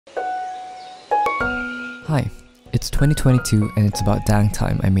Hi, it's 2022 and it's about dang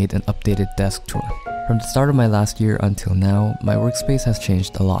time I made an updated desk tour. From the start of my last year until now, my workspace has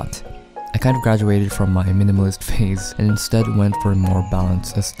changed a lot. I kind of graduated from my minimalist phase and instead went for a more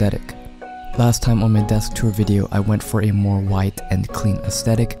balanced aesthetic. Last time on my desk tour video, I went for a more white and clean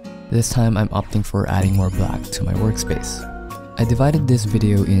aesthetic. This time I'm opting for adding more black to my workspace. I divided this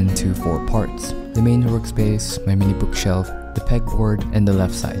video into 4 parts: the main workspace, my mini bookshelf, the pegboard, and the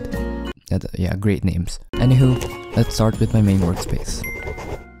left side. Yeah, great names. Anywho, let's start with my main workspace.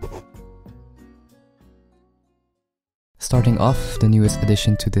 Starting off, the newest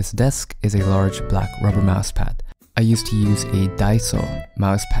addition to this desk is a large black rubber mousepad. I used to use a Daiso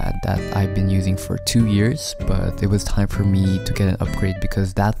mousepad that I've been using for 2 years, but it was time for me to get an upgrade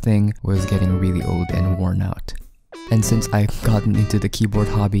because that thing was getting really old and worn out. And since I've gotten into the keyboard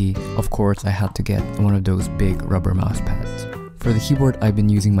hobby, of course I had to get one of those big rubber mousepads. For the keyboard, I've been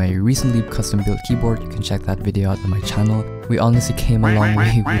using my recently custom built keyboard. You can check that video out on my channel. We honestly came a long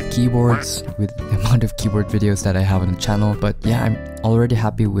way with keyboards, with the amount of keyboard videos that I have on the channel. But yeah, I'm already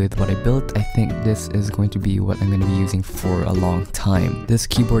happy with what I built. I think this is going to be what I'm going to be using for a long time. This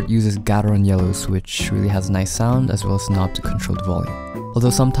keyboard uses Gateron yellows, which really has a nice sound, as well as a knob to control the volume. Although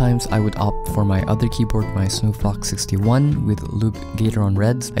sometimes I would opt for my other keyboard, my Snowfox 61 with loop Gateron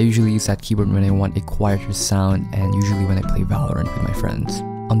reds. I usually use that keyboard when I want a quieter sound and usually when I play Valorant with my friends.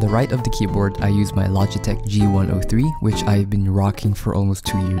 On the right of the keyboard, I use my Logitech G103, which I've been rocking for almost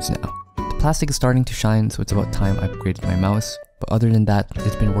 2 years now. The plastic is starting to shine, so it's about time I upgraded my mouse. But other than that,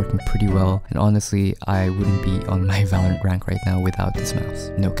 it's been working pretty well, and honestly, I wouldn't be on my Valorant rank right now without this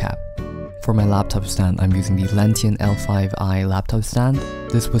mouse. No cap. For my laptop stand, I'm using the Lentian L5i laptop stand.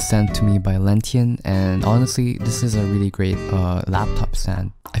 This was sent to me by Lentian, and honestly, this is a really great laptop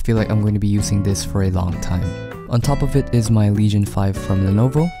stand. I feel like I'm going to be using this for a long time. On top of it is my Legion 5 from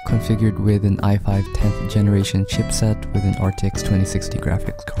Lenovo, configured with an i5 10th generation chipset with an RTX 2060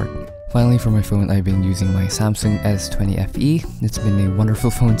 graphics card. Finally, for my phone, I've been using my Samsung S20 FE. It's been a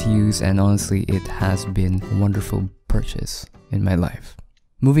wonderful phone to use, and honestly, it has been a wonderful purchase in my life.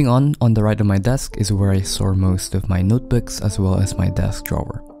 Moving on the right of my desk is where I store most of my notebooks as well as my desk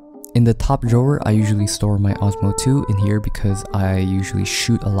drawer. In the top drawer, I usually store my Osmo 2 in here because I usually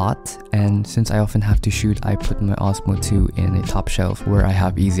shoot a lot, and since I often have to shoot, I put my Osmo 2 in a top shelf where I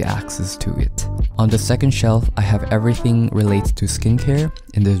have easy access to it. On the second shelf, I have everything related to skincare.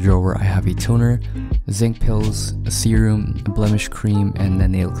 In this drawer, I have a toner, zinc pills, a serum, a blemish cream, and a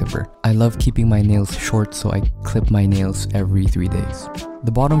nail clipper. I love keeping my nails short, so I clip my nails every 3 days.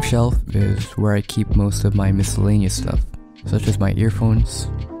 The bottom shelf is where I keep most of my miscellaneous stuff, such as my earphones,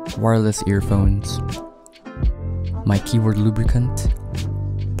 wireless earphones, my keyboard lubricant,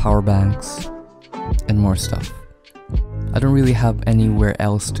 power banks, and more stuff. I don't really have anywhere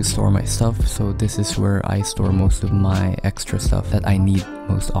else to store my stuff, so this is where I store most of my extra stuff that I need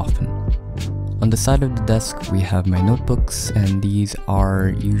most often. On the side of the desk, we have my notebooks, and these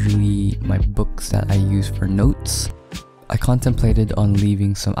are usually my books that I use for notes. I contemplated on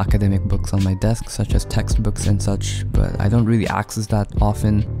leaving some academic books on my desk, such as textbooks and such, but I don't really access that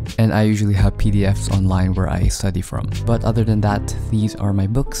often, and I usually have PDFs online where I study from. But other than that, these are my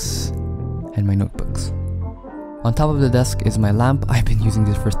books and my notebooks. On top of the desk is my lamp. I've been using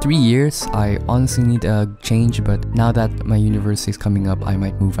this for 3 years. I honestly need a change, but now that my university is coming up, I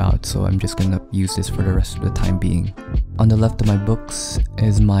might move out, so I'm just gonna use this for the rest of the time being. On the left of my books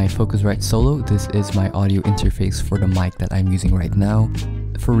is my Focusrite Solo. This is my audio interface for the mic that I'm using right now.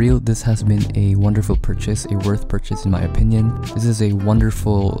 For real, this has been a wonderful purchase, a worth purchase in my opinion. This is a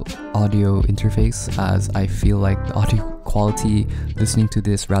wonderful audio interface, as I feel like the audio quality listening to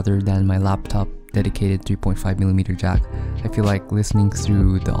this rather than my laptop dedicated 3.5mm jack, I feel like listening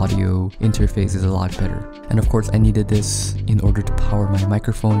through the audio interface is a lot better. And of course, I needed this in order to power my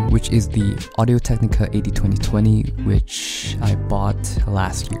microphone, which is the Audio-Technica 802020, which I bought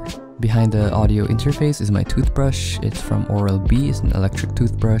last year. Behind the audio interface is my toothbrush. It's from Oral-B, it's an electric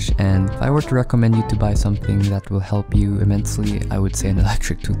toothbrush, and if I were to recommend you to buy something that will help you immensely, I would say an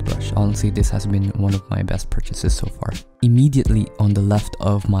electric toothbrush. Honestly, this has been one of my best purchases so far. Immediately on the left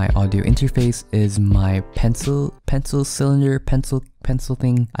of my audio interface is my pencil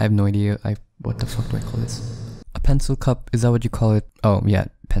thing. I have no idea. What the fuck do I call this? A pencil cup, is that what you call it? Oh yeah,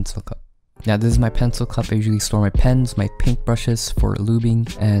 pencil cup. Yeah, this is my pencil cup. I usually store my pens, my paint brushes for lubing,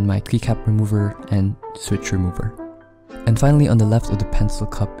 and my keycap remover and switch remover. And finally, on the left of the pencil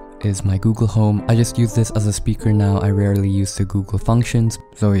cup is my Google Home. I just use this as a speaker now. I rarely use the Google functions.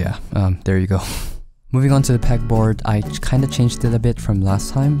 So yeah, there you go. Moving on to the pegboard, I kind of changed it a bit from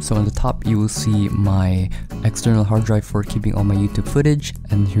last time. So on the top you will see my external hard drive for keeping all my YouTube footage,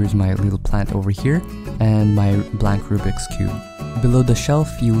 and here's my little plant over here, and my blank Rubik's Cube. Below the shelf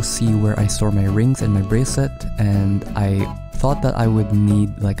you will see where I store my rings and my bracelet, and I thought that I would need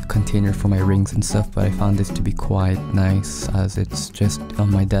like a container for my rings and stuff, but I found this to be quite nice as it's just on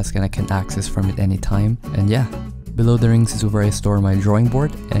my desk and I can access from it anytime. And yeah. Below the rings is where I store my drawing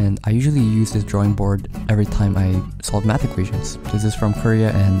board, and I usually use this drawing board every time I solve math equations. This is from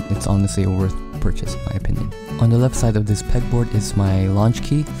Korea and it's honestly a worth purchase in my opinion. On the left side of this pegboard is my launch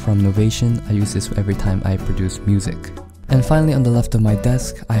key from Novation. I use this every time I produce music. And finally on the left of my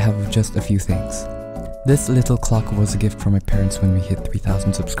desk, I have just a few things. This little clock was a gift from my parents when we hit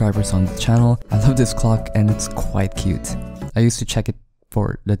 3,000 subscribers on the channel. I love this clock and it's quite cute. I used to check it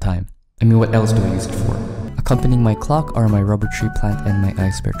for the time. I mean, what else do I use it for? Accompanying my clock are my rubber tree plant and my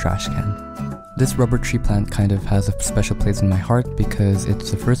ice bear trash can. This rubber tree plant kind of has a special place in my heart because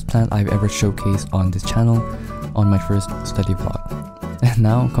it's the first plant I've ever showcased on this channel on my first study vlog. And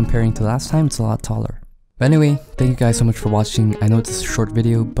now, comparing to last time, it's a lot taller. But anyway, thank you guys so much for watching. I know it's a short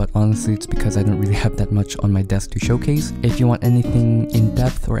video, but honestly it's because I don't really have that much on my desk to showcase. If you want anything in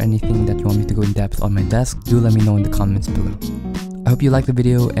depth or anything that you want me to go in depth on my desk, do let me know in the comments below. I hope you liked the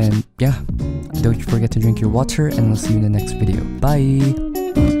video, and yeah, don't forget to drink your water, and I'll see you in the next video.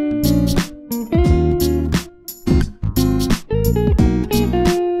 Bye!